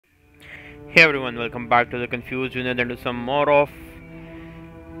Hey everyone, welcome back to the Confused Unit and to some more of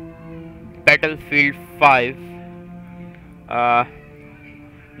Battlefield 5. Uh,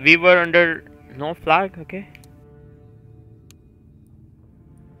 we were under no flag, okay?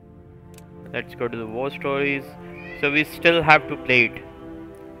 Let's go to the war stories. So we still have to play it.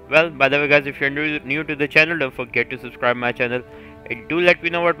 Well, by the way guys, if you're new to the channel, don't forget to subscribe my channel. And do let me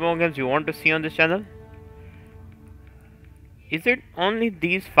know what more games you want to see on this channel. Is it only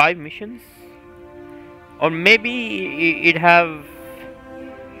these 5 missions? Or maybe it have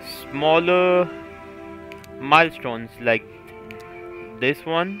smaller milestones like this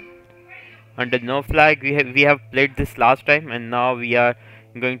one under no flag. We have played this last time, and now we are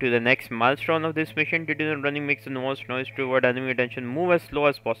going to the next milestone of this mission. Citizen running makes the most noise to avoid enemy attention. Move as slow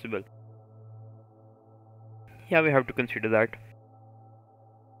as possible. Yeah, we have to consider that.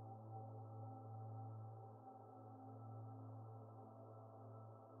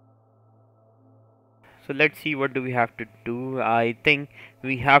 So let's see, what do we have to do. I think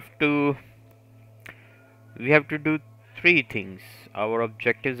we have to do 3 things. Our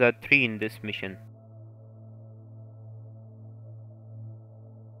objectives are 3 in this mission.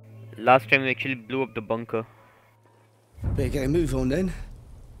 Last time we actually blew up the bunker. Better get a move on then.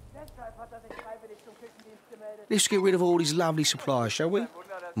 Let's get rid of all these lovely supplies, shall we?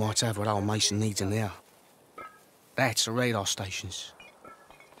 Might have what old Mason needs in there. That's the radar stations.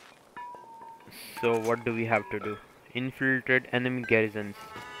 So what do we have to do? Infiltrate enemy garrisons.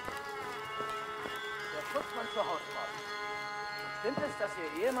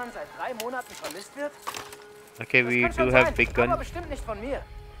 Okay, we do have big guns.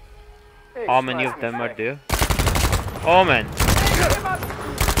 How many of them are there? Oh man!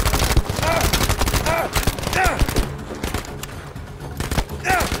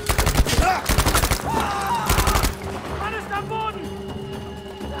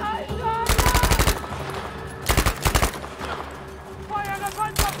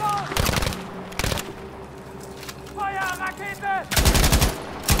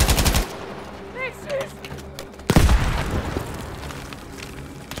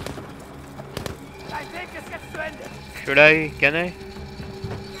 Should I? Can I?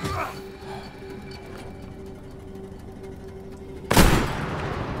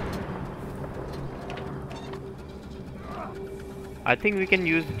 I think we can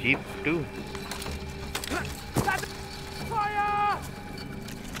use jeep too.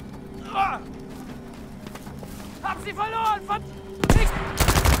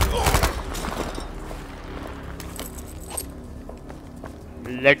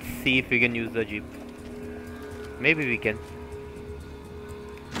 Let's see if we can use the jeep. Maybe we can.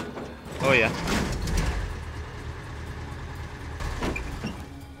 Oh yeah.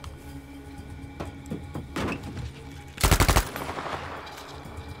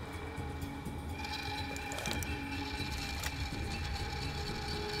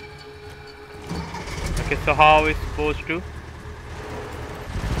 Okay, so how are we supposed to?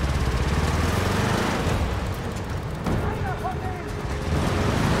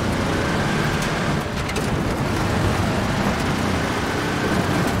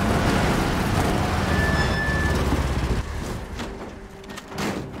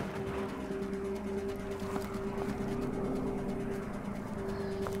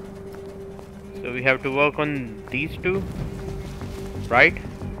 So we have to work on these two, right?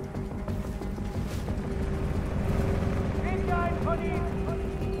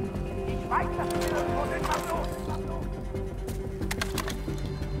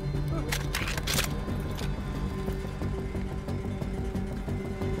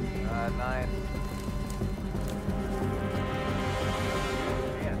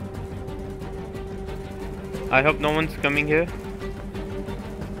 I hope no one's coming here.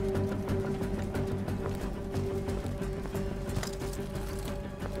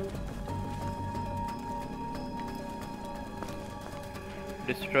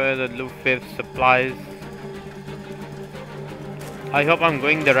 Destroy the Luftwaffe supplies. I hope I'm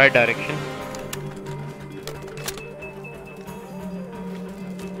going the right direction.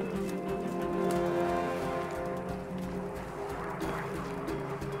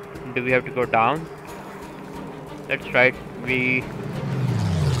 Do we have to go down? Let's try it. We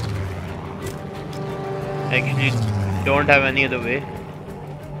actually don't have any other way.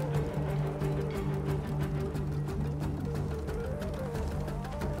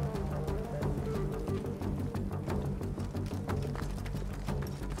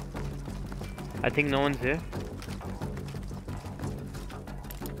 I think no one's here.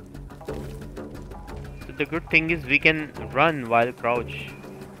 So the good thing is we can run while crouch.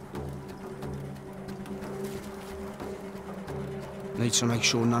 Need to make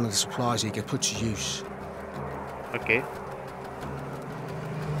sure none of the supplies here get put to use. Okay.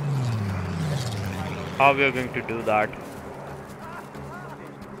 How we are going to do that?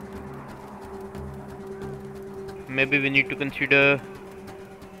 Maybe we need to consider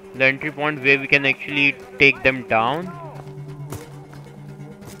the entry point where we can actually take them down.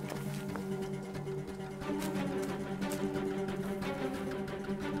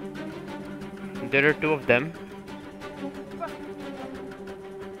 There are two of them.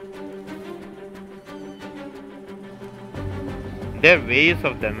 There are various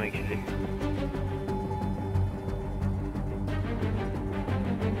of them actually.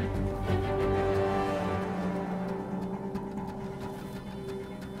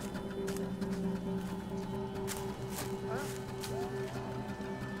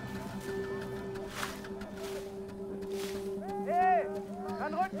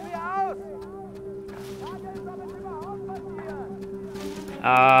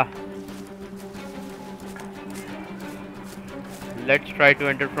 Let's try to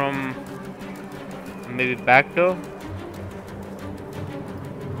enter from maybe back door.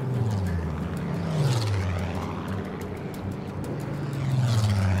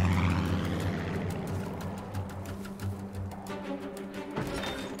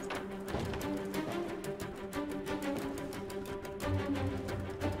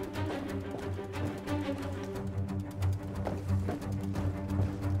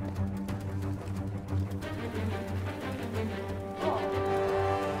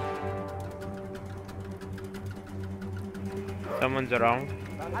 Someone's around.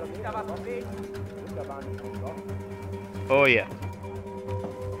 Oh yeah.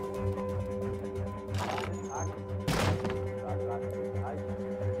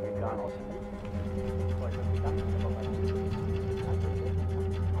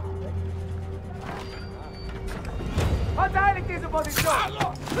 Verteidigt diese Position!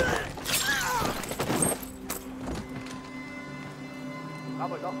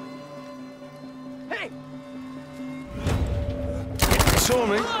 Aber doch. Hey! Saw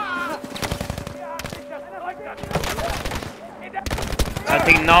me. I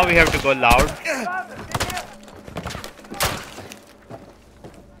think now we have to go loud.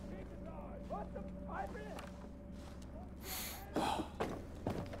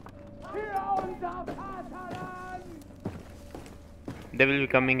 They will be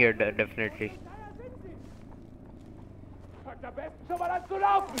coming here definitely.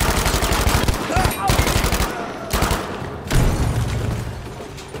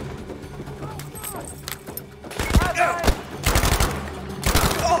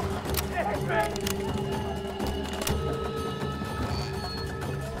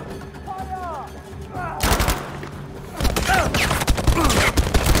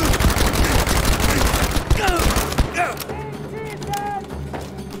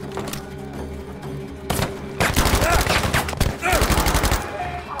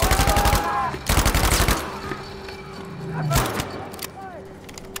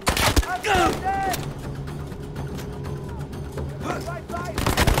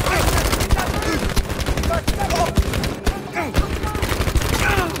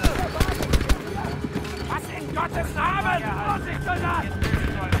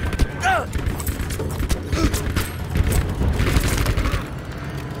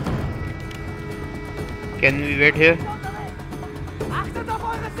 Can we wait here? Achtet auf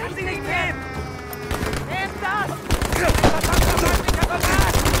eure Sixteenth! Nehmt das!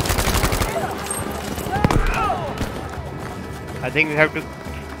 I think we have to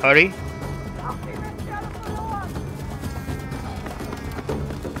hurry.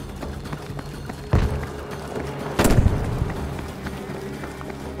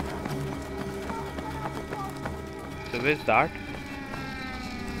 So where's that?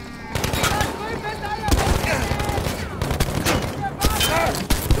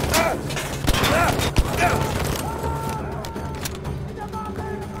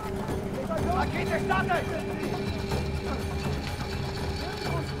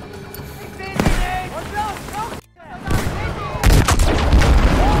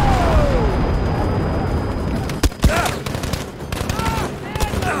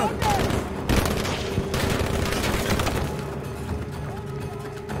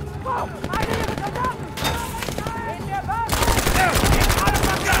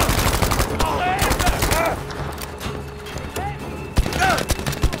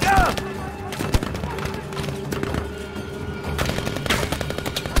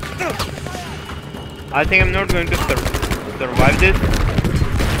 I think I'm not going to survive this.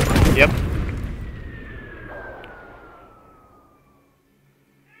 Yep.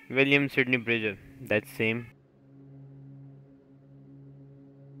 William Sidney Bridger. That's same.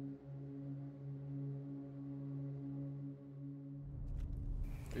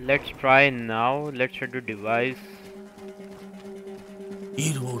 Let's try now. Let's try to device.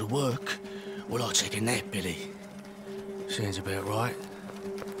 You do all the work. Well, I'll take a nap, Billy. Sounds about right.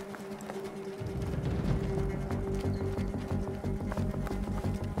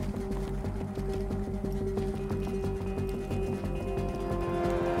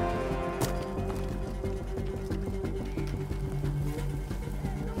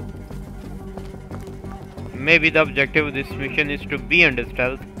 Maybe the objective of this mission is to be under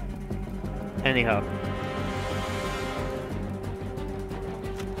stealth. Anyhow.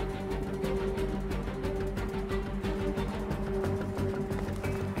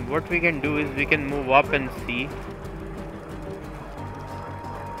 What we can do is we can move up and see.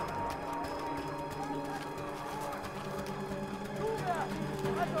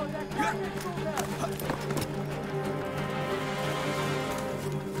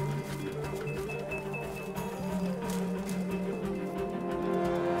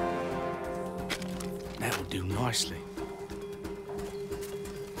 That will do nicely.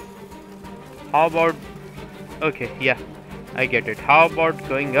 How about... Okay, yeah, I get it. How about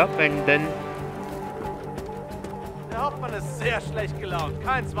going up and then... Der Hauptmann ist sehr schlecht gelaunt,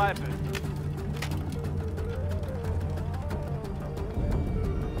 kein Zweifel.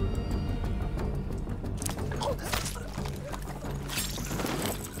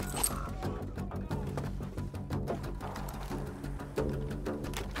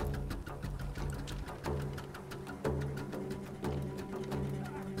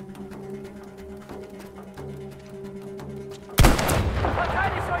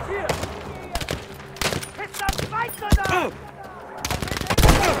 Verteidigt euch hier! Ist das Schweizer da!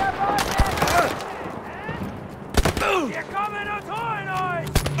 Wir kommen und holen euch!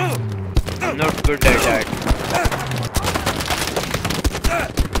 I'm not good at that.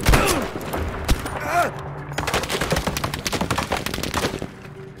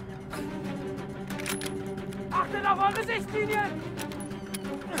 Achtet auf eure Sichtlinien!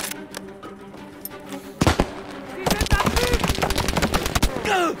 Sie sind da drüben!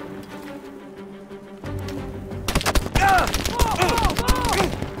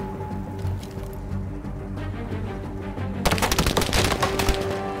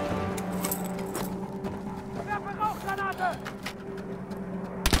 Werfe Rauchgranate!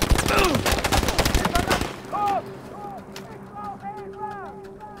 Ich brauche Hilfe!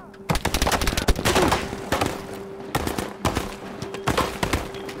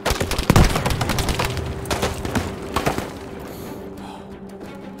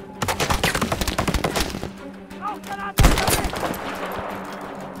 Rauchgranate!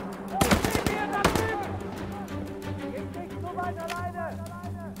 Steht hier da drüben! Geht nicht so weit alleine!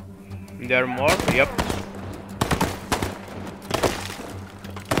 There are more? Yep.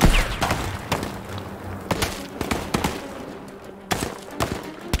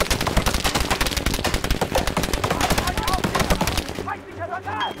 Feindlicher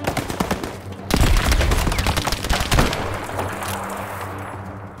Soldat!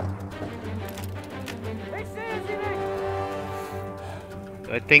 Ich sehe sie nicht!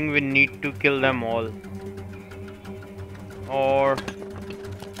 I think we need to kill them all. Or...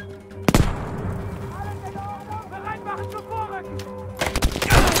 Bereit machen zum Vorrücken!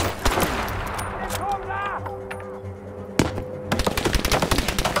 Ist schon da!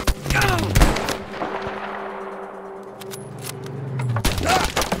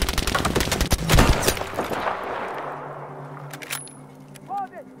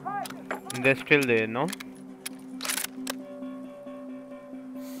 Vorsicht! Feinde! they're still there, no?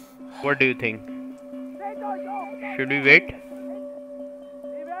 What do you think? Seht euch auf! Should we wait?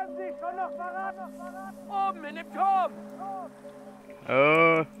 Sie werden sich schon noch verraten! Oben in dem Turm!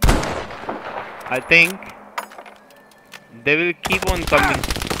 I think they will keep on coming.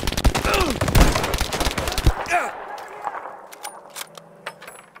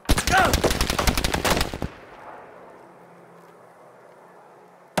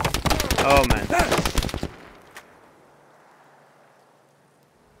 Oh man.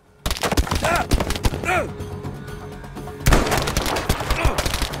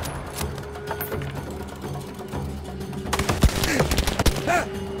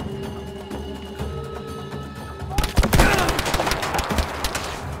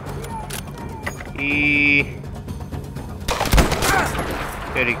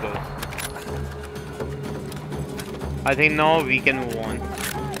 Here he goes. I think now we can move on.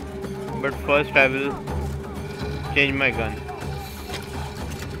 But first I will change my gun.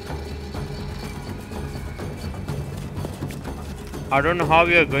 I don't know how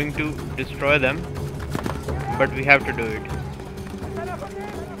we are going to destroy them, but we have to do it.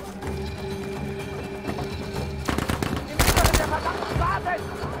 Im Inneren der verdammten Basis!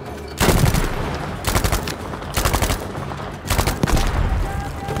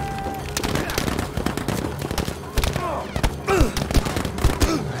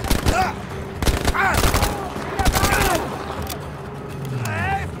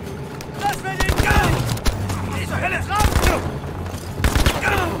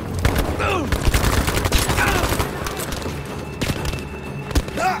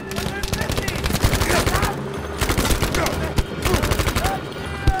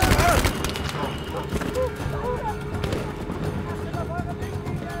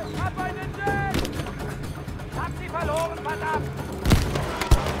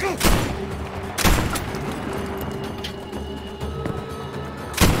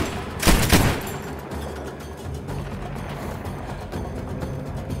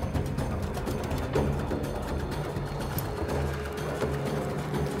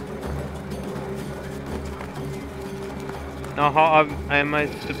 Now how am I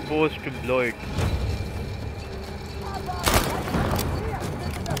supposed to blow it?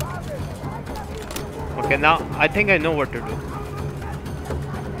 Okay, now I think I know what to do.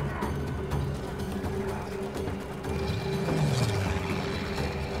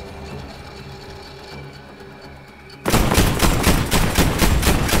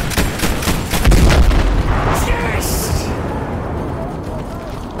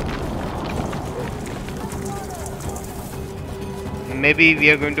 Maybe we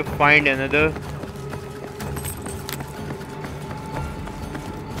are going to find another.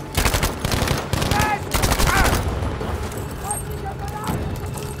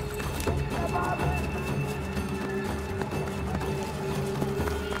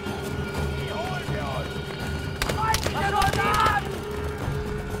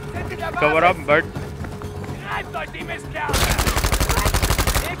 Cover up, but Greift euch die Mistkerle!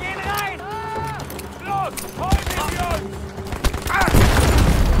 Wir gehen rein! Los, holt sie uns!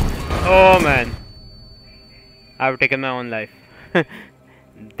 oh man, I've taken my own life.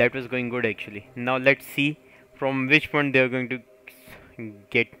 That was going good actually. Now let's see from which point they are going to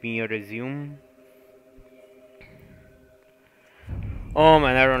get me a resume. Oh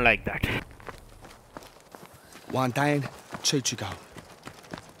man, I don't like that. One down, two to go.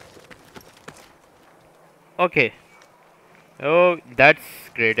 Okay. Oh, that's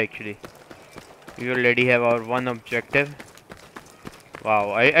great actually. We already have our one objective.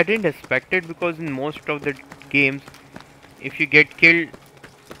 Wow, I didn't expect it, because in most of the games, if you get killed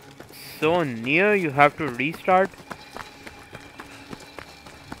so near, you have to restart.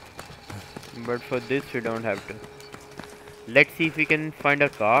 But for this, we don't have to. Let's see if we can find a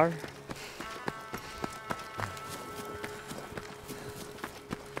car.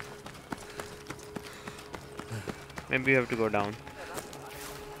 Maybe we have to go down.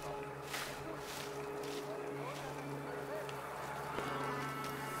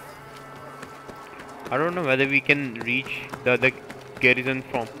 I don't know whether we can reach the other garrison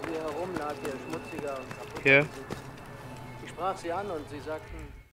from here. Ich sprach sie an und sie sagten,